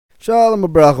Shalom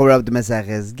Abracha, we're up to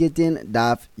Maseches Gittin,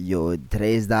 Daf Yod.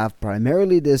 Today's Daf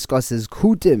primarily discusses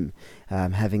Kutim,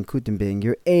 having Kutim being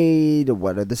your aid.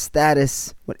 What is the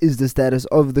status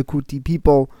of the Kuti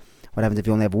people? What happens if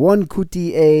you only have one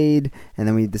Kuti aid? And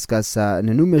then we discuss in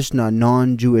the new Mishnah,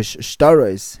 non-Jewish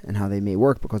shtaros and how they may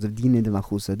work because of Dina de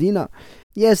Machusa Dina.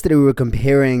 Yesterday we were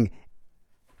comparing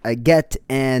a get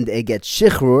and a get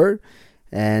shichrur,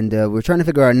 and we're trying to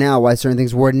figure out now why certain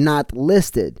things were not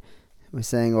listed. We're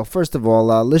saying, well, first of all,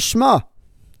 lishma.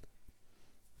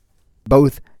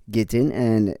 Both Gittin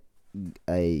and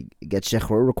a get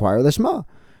shechrur require lishma.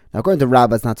 Now, according to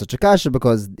Rabbah, it's not such a kasha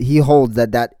because he holds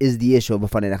that is the issue of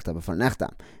b'fanei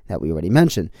nechta that we already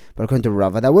mentioned. But according to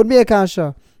Rabbah, that would be a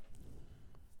kasha.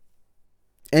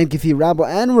 And kifi Rabbah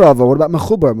and Rabbah, what about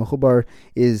mechubar? Mechubar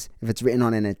is if it's written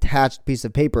on an attached piece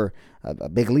of paper, a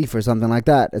big leaf or something like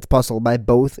that. It's possible by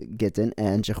both Gittin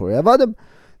and shechrur avadim.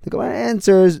 The Gemara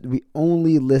answers, we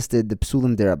only listed the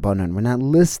psulim derabanan. We're not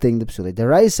listing the psulim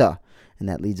deraisa. And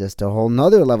that leads us to a whole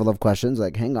nother level of questions,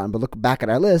 like, hang on, but look back at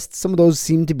our list. Some of those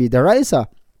seem to be deraisa.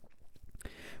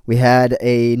 We had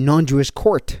a non-Jewish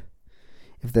court.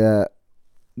 If the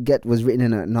get was written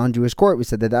in a non-Jewish court, we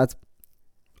said that that's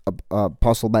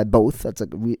possible by both.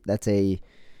 That's a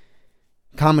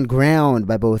common ground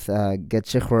by both get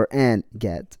shichrur and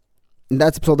get. And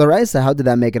that's psul deraisa. How did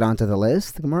that make it onto the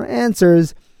list? The Gemara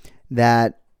answers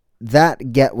that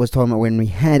get was talking about when we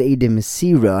had Eidim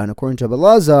Mesira, and according to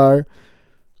Abelazar,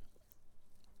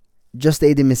 just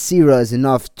Eidim Mesira is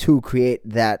enough to create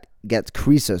that get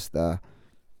krisus, the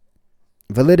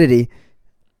validity.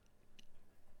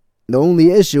 The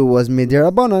only issue was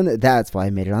midirabanan. That's why I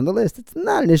made it on the list. It's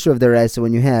not an issue of deraisa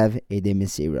when you have Eidim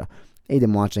Mesira,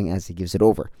 Eidim watching as he gives it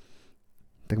over.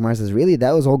 The Gemara says, really,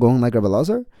 that was all going like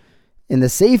Abelazar? In the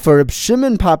Sefer, Reb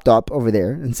Shimon popped up over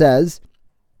there and says,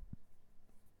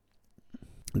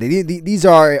 these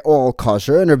are all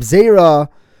kosher, and Reb Zera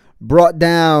brought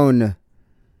down,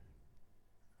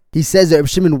 he says that Reb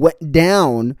Shimon went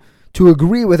down to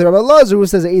agree with Rabbi Elazar, who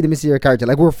says Eidim Mesira Karta.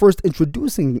 Like, we're first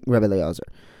introducing Rabbi Elazar,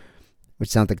 which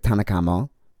sounds like Tanakama,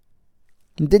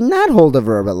 did not hold of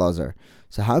Rabbi Elazar.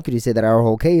 So how could you say that our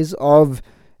whole case of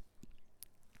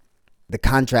the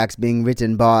contracts being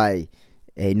written by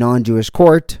a non-Jewish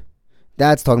court,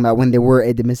 that's talking about when they were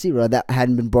Eidim Mesira, that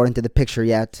hadn't been brought into the picture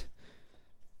yet?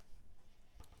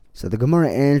 So the Gemara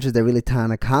answers that really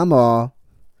Tanakama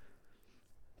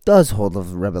does hold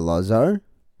of Rebbe Lazar.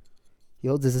 He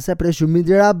holds as a separate issue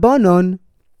midirabanan,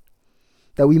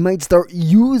 that we might start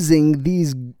using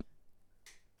these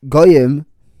goyim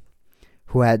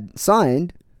who had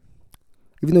signed,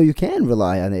 even though you can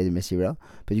rely on Eidim Mesira,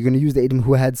 but you're going to use the Eidim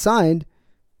who had signed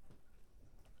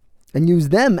and use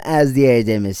them as the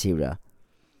Eidim Mesira.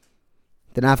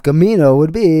 The nafkamina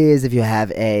would be is if you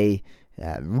have a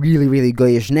really, really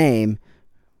goyish name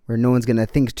where no one's going to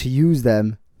think to use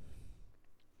them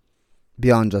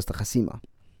beyond just the chasima.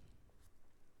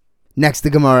 Next,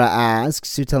 the Gemara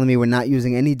asks, you're telling me we're not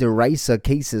using any deraisa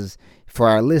cases for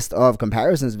our list of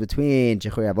comparisons between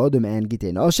Shechrur Avodim and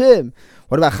Gittin Oshim.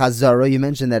 What about Chazara? You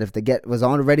mentioned that if the get was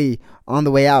already on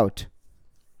the way out,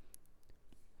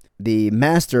 the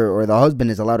master or the husband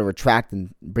is allowed to retract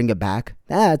and bring it back.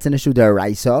 That's an issue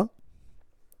deraisa.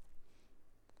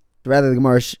 Rather, the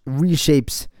Gemara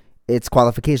reshapes its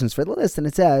qualifications for the list, and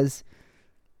it says,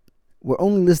 we're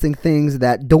only listing things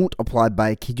that don't apply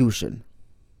by Kiddushin.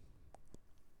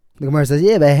 The Gemara says,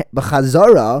 yeah, but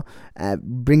Chazara,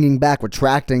 bringing back,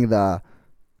 retracting the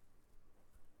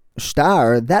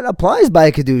shtar, that applies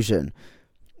by Kiddushin.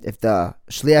 If the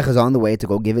shliach is on the way to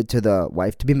go give it to the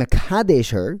wife, to be mekadesh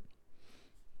her,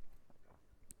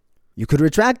 you could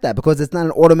retract that because it's not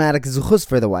an automatic zuchus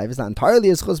for the wife. It's not entirely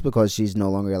a zuchus because she's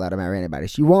no longer allowed to marry anybody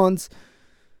she wants.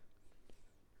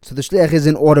 So the shliach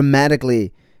isn't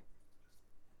automatically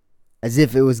as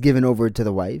if it was given over to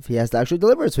the wife. He has to actually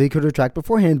deliver it, so he could retract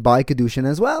beforehand by Kedushin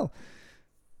as well.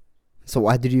 So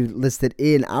why did you list it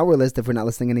in our list if we're not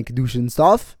listing any Kedushin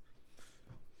stuff?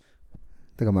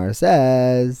 The Gemara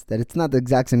says that it's not the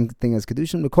exact same thing as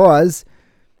Kedushin because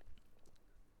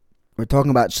we're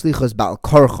talking about Shlichus Ba'al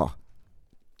Korcha.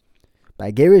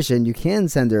 By Gerishin, you can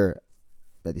send her,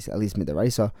 at least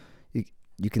midaraisa,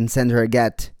 you can send her a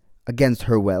get against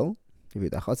her will.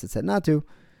 If the chassid said not to.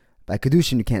 By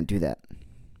Kedushin, you can't do that.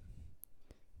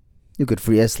 You could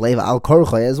free a slave al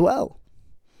korcha as well,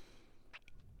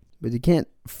 but you can't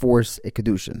force a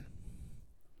Kedushin.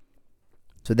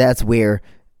 So that's where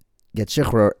Get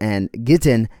Shichrur and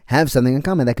Gittin have something in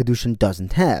common that Kedushin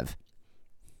doesn't have.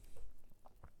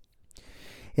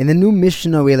 In the new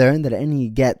Mishnah, we learn that any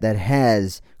get that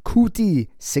has Kuti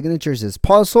signatures is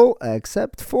possible,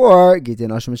 except for Gittin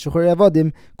Asham Shechuri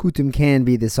Avadim. Kutim can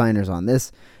be the signers on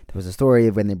this. There was a story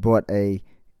of when they brought a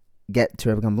get to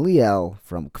Rabbi Gamliel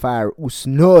from Kfar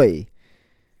Usnoi,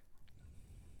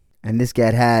 and this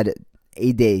get had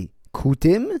Ede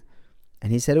Kutim,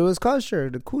 and he said it was kosher.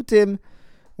 The Kutim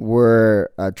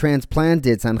were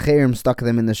transplanted. Sancherim stuck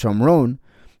them in the Shomron,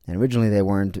 and originally they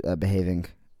weren't behaving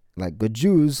like good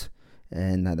Jews,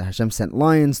 and the Hashem sent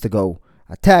lions to go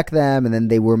attack them, and then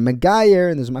they were Megayer,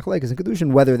 and there's Machlekes and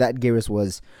Kedushin whether that Gerus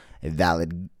was a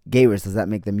valid Gerus. Does that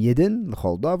make them Yidden, the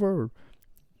Chol Davar,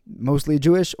 mostly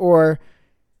Jewish, or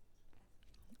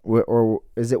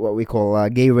is it what we call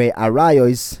Geirei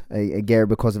Arayos, a Ger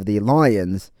because of the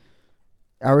lions?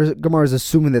 Our Gemara is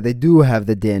assuming that they do have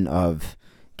the din of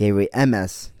Geirei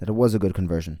Emes, that it was a good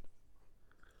conversion.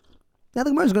 Now the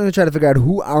Gemara is going to try to figure out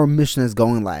who our Mishnah is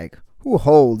going like. Who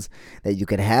holds that you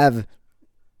could have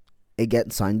a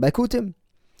get signed by Kutim?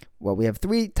 Well, we have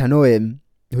three Tanoim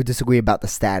who disagree about the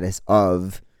status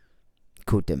of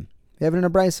Kutim. We have it in a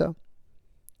Brisa.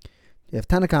 You have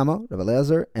Tanakama, Rav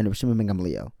Eliezer, and Rav Shimon ben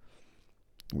Gamliel.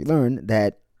 We learn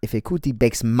that if a Kuti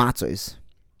bakes matzos,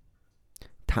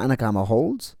 Tanakama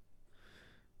holds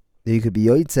that you could be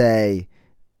yotzei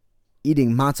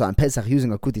eating matzah on Pesach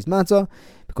using a Kuti's matzah,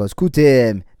 because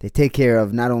Kutim, they take care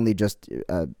of not only just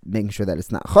making sure that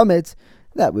it's not chametz,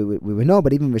 that we would know,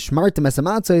 but even with shmartim as a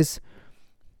matzos,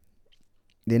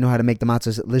 they know how to make the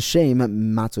matzos l'shem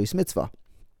matzos mitzvah,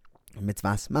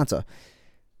 mitzvahs matzah.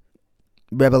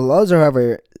 Rebbe Elazar,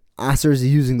 however, answers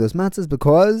using those matzahs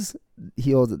because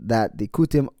he holds that the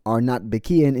Kutim are not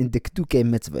bekiyin in diktuke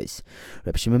mitzvahs.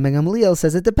 Reb Shimon ben Gamliel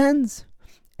says it depends.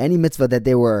 Any mitzvah that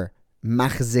they were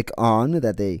machzik on,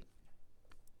 that they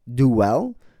do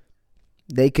well,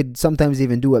 they could sometimes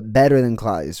even do it better than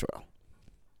Klal Yisrael.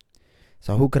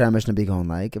 So who could our Mishnah be going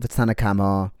like? If it's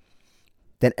Tanakama,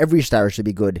 then every star should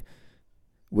be good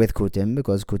with Kutim,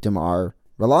 because Kutim are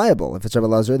reliable. If it's Rebbe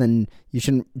Elazar, then you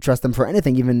shouldn't trust them for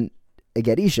anything, even a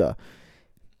get Isha.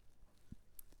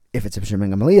 If it's Reb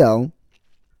Shimon ben Gamliel,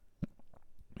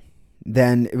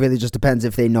 then it really just depends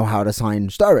if they know how to sign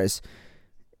shtaris.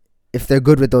 If they're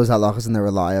good with those halachas and they're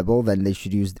reliable, then we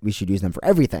should use them for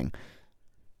everything.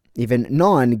 Even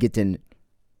non-Gittin,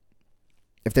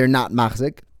 if they're not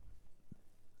machzik,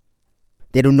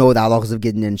 they don't know the halachas of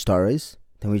Gittin and shtaris,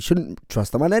 then we shouldn't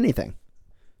trust them on anything.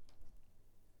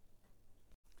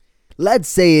 Let's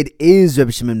say it is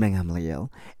Reb Shimon ben Gamliel,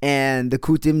 and the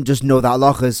Kutim just know the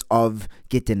halachas of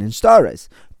Gittin and shtaris.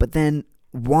 But then,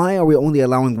 why are we only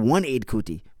allowing one Eid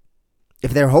Kuti?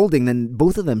 If they're holding, then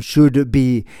both of them should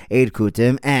be Eid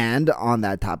Kutim. And on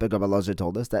that topic, Rabbi Elazar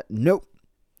told us that nope,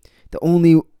 the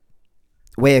only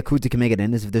way a Kuti can make it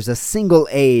in is if there's a single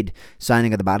Eid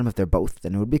signing at the bottom. If they're both,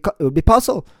 then it would be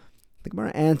puzzle. The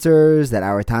Gemara answers that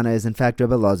our Tana is in fact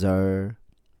Rabbi Elazar.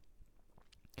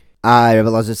 Rabbi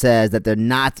Elazar says that they're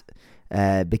not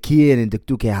bekiyin in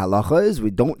diktuke halachas.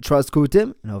 We don't trust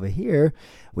Kutim. And over here,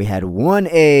 we had one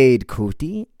Eid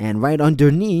Kuti, and right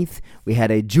underneath, we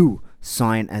had a Jew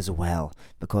sign as well.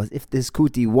 Because if this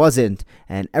Kuti wasn't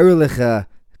an Erlicha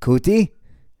Kuti,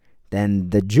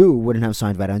 then the Jew wouldn't have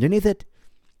signed right underneath it.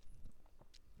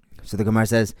 So the Gemara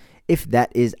says, if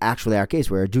that is actually our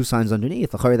case, where a Jew signs underneath,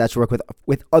 that should work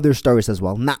with other stories as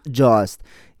well, not just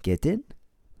Gittin.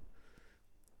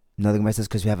 Another Gemara says,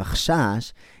 because we have a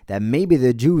chashash that maybe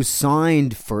the Jew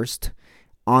signed first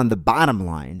on the bottom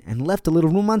line and left a little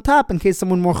room on top in case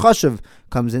someone more chashav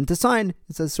comes in to sign.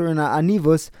 It says, Surah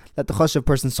Anivus, let the chashav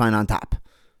person sign on top.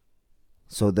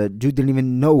 So the Jew didn't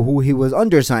even know who he was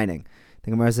under signing.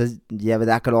 The Gemara says, yeah, but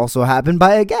that could also happen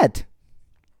by a get.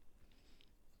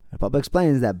 The Papa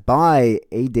explains that by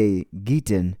Eidei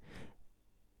Gittin,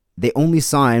 they only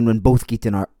sign when both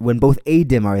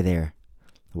Eidim are there.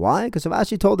 Why? Because Rav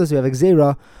Ashi told us we have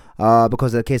Xera,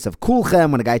 because of the case of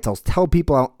Kulchem, when a guy tells 10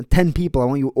 people, I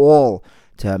want you all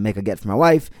to make a get for my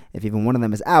wife. If even one of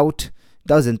them is out,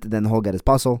 doesn't, then the whole get is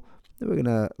puzzle. We're going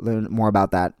to learn more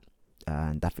about that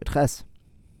in Daf Yud Ches.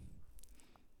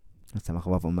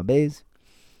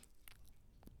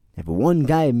 If one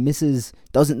guy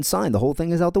doesn't sign, the whole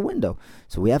thing is out the window.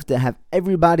 So we have to have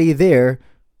everybody there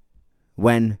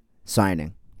when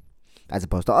signing. As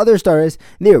opposed to other stories,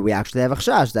 there we actually have a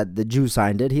chashash that the Jew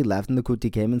signed it, he left, and the Kuti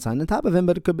came and signed on top of him,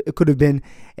 but it could have been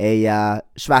a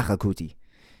shvacha Kuti.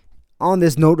 On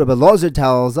this note, Rabbi Elazar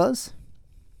tells us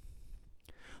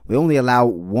we only allow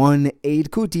one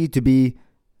Eid Kuti to be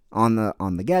on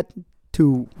the get,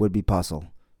 two would be puzzle.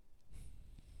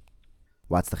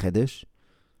 What's the chiddush?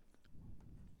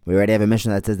 We already have a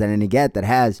mission that says that any get that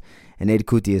has an Eid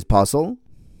Kuti is puzzle.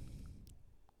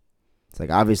 It's like,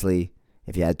 obviously,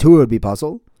 If you had two, it would be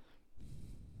puzzle.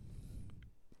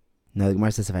 No, the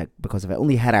Gemara says because if I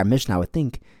only had our Mishnah, I would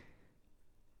think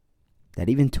that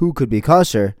even two could be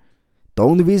kosher. The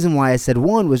only reason why I said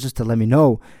one was just to let me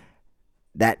know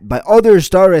that by other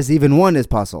staris, even one is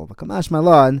puzzle. But Kamash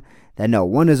Malan, that no,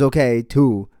 one is okay,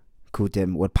 two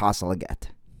kutim would puzzle a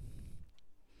get.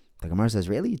 The Gemara says,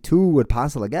 really? Two would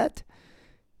puzzle a get?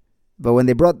 But when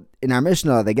they brought in our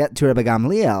Mishnah, they get to Rabbi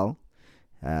Gamliel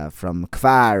from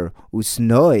Kfar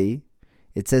Usnoi,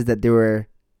 it says that there were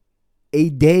a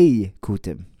day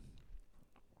kutim,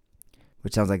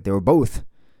 which sounds like they were both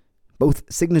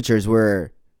signatures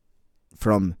were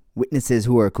from witnesses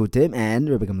who were kutim, and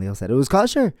Rabbi Gamliel said it was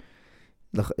kosher.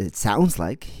 Look, it sounds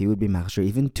like he would be machshir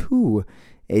even two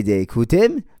a day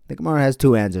kutim. The Gemara has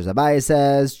two answers. Abaye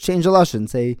says change the lashon,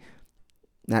 say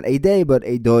not a day but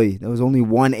a doi. There was only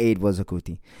one aid was a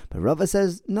kuti. But Rava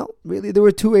says no, really there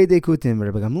were two a day kutim.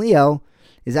 Rabbi Gamliel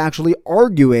is actually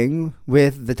arguing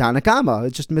with the Tanakama.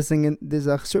 It's just missing there's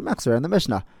a Chsur Mechzer in the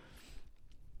Mishnah.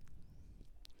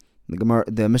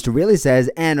 The Mishnah really says,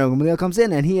 and Rabbi Gamliel comes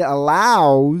in and he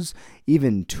allows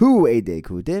even two Eidei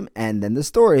Kutim, and then the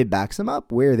story backs him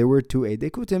up where there were two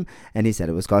Eidei Kutim, and he said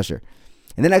it was kosher.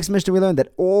 In the next Mishnah we learned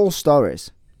that all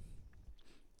stories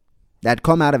that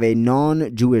come out of a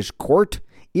non-Jewish court,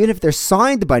 even if they're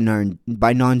signed by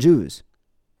non-Jews,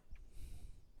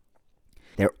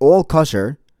 they're all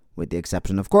kosher, with the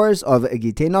exception, of course, of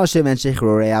Gittin and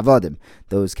Shechrurei Avodim.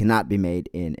 Those cannot be made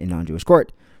in a non-Jewish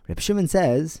court. Reb Shimon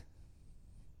says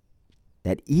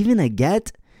that even a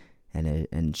get and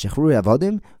Shechrurei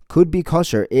Avodim could be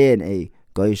kosher in a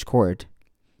Goyish court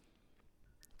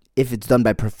if it's done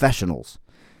by professionals.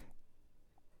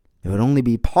 It would only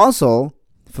be possible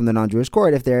from the non-Jewish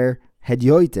court if they're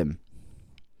hedyoitim.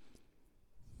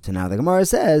 So now the Gemara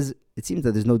says, it seems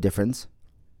that there's no difference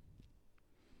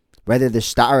whether the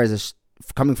shtar is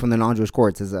coming from the non-Jewish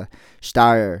courts is a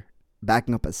shtar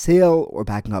backing up a sale or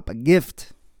backing up a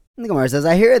gift. And the Gemara says,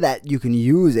 I hear that you can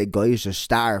use a goyish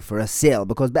shtar for a sale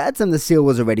because Ba'atzim the sale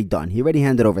was already done. He already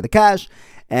handed over the cash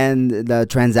and the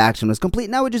transaction was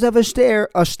complete. Now we just have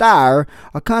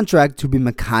a contract to be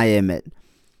makayim it.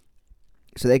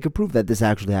 So they could prove that this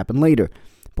actually happened later.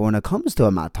 But when it comes to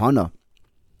a matana,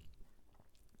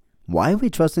 why are we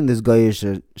trusting this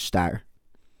goyish shtar?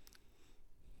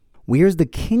 Where's the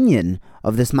kinyan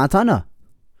of this matana?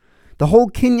 The whole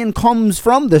kinyan comes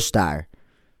from the shtar.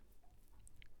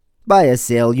 By a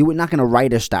sale, you're not going to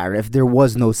write a shtar if there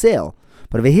was no sale.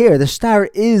 But over here, the shtar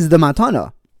is the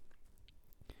matana.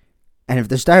 And if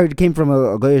the shtar came from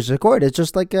a goyish court, it's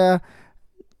just like a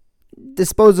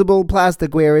disposable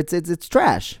plastic where it's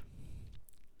trash.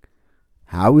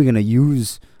 How are we going to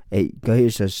use a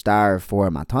goyish shtar for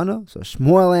a matana? So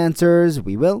Shmuel answers,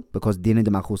 we will, because dina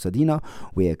de machusadina,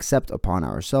 we accept upon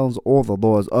ourselves all the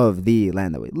laws of the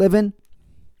land that we live in,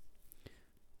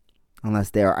 unless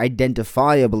they are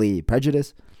identifiably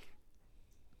prejudiced.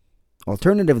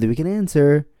 Alternatively, we can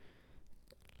answer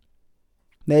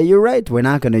that you're right, we're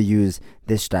not going to use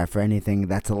this shtar for anything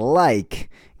that's like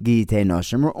Gittin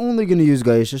Noshim. We're only going to use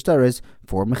goyish shtaris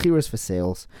for mechiras, for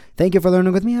sales. Thank you for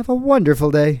learning with me. Have a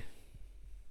wonderful day.